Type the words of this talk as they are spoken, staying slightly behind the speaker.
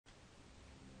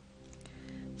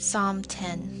Psalm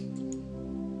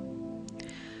 10.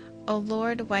 O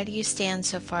Lord, why do you stand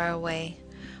so far away?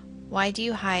 Why do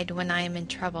you hide when I am in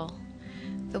trouble?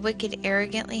 The wicked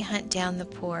arrogantly hunt down the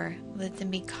poor. Let them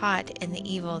be caught in the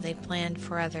evil they planned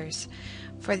for others.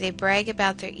 For they brag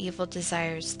about their evil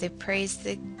desires. They praise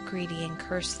the greedy and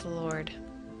curse the Lord.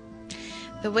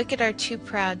 The wicked are too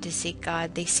proud to seek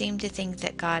God. They seem to think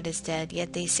that God is dead,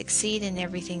 yet they succeed in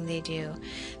everything they do.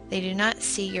 They do not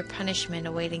see your punishment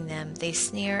awaiting them. They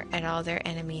sneer at all their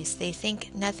enemies. They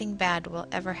think nothing bad will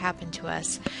ever happen to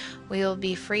us. We will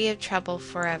be free of trouble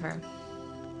forever.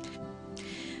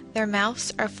 Their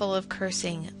mouths are full of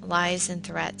cursing, lies, and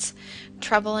threats.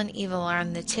 Trouble and evil are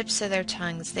on the tips of their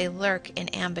tongues. They lurk in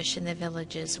ambush in the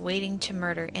villages, waiting to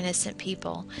murder innocent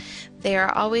people. They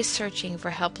are always searching for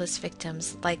helpless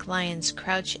victims. Like lions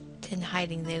crouched in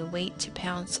hiding, they wait to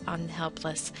pounce on the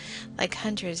helpless. Like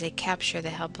hunters, they capture the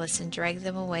helpless and drag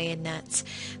them away in nets.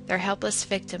 Their helpless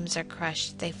victims are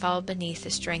crushed. They fall beneath the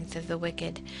strength of the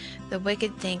wicked. The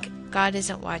wicked think, God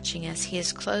isn't watching us. He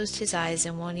has closed his eyes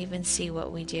and won't even see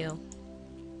what we do.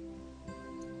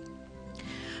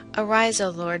 Arise, O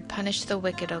Lord, punish the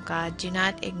wicked, O God. Do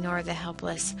not ignore the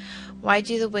helpless. Why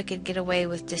do the wicked get away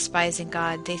with despising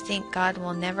God? They think God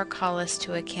will never call us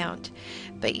to account.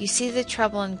 But you see the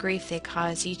trouble and grief they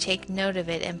cause. You take note of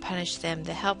it and punish them.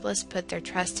 The helpless put their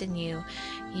trust in you.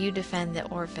 You defend the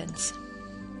orphans.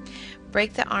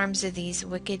 Break the arms of these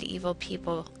wicked, evil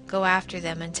people. Go after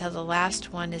them until the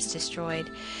last one is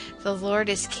destroyed. The Lord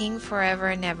is king forever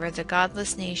and ever. The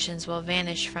godless nations will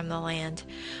vanish from the land.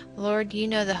 Lord, you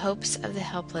know the hopes of the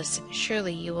helpless.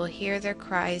 Surely you will hear their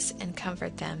cries and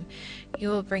comfort them. You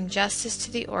will bring justice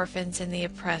to the orphans and the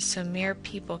oppressed, so mere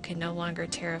people can no longer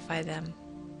terrify them.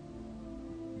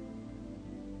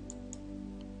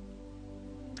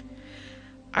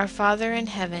 Our Father in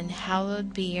heaven,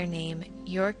 hallowed be your name.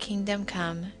 Your kingdom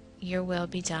come, your will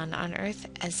be done on earth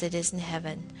as it is in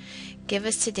heaven. Give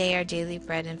us today our daily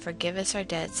bread, and forgive us our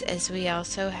debts as we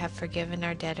also have forgiven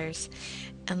our debtors.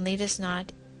 And lead us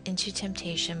not into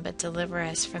temptation, but deliver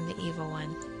us from the evil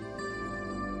one.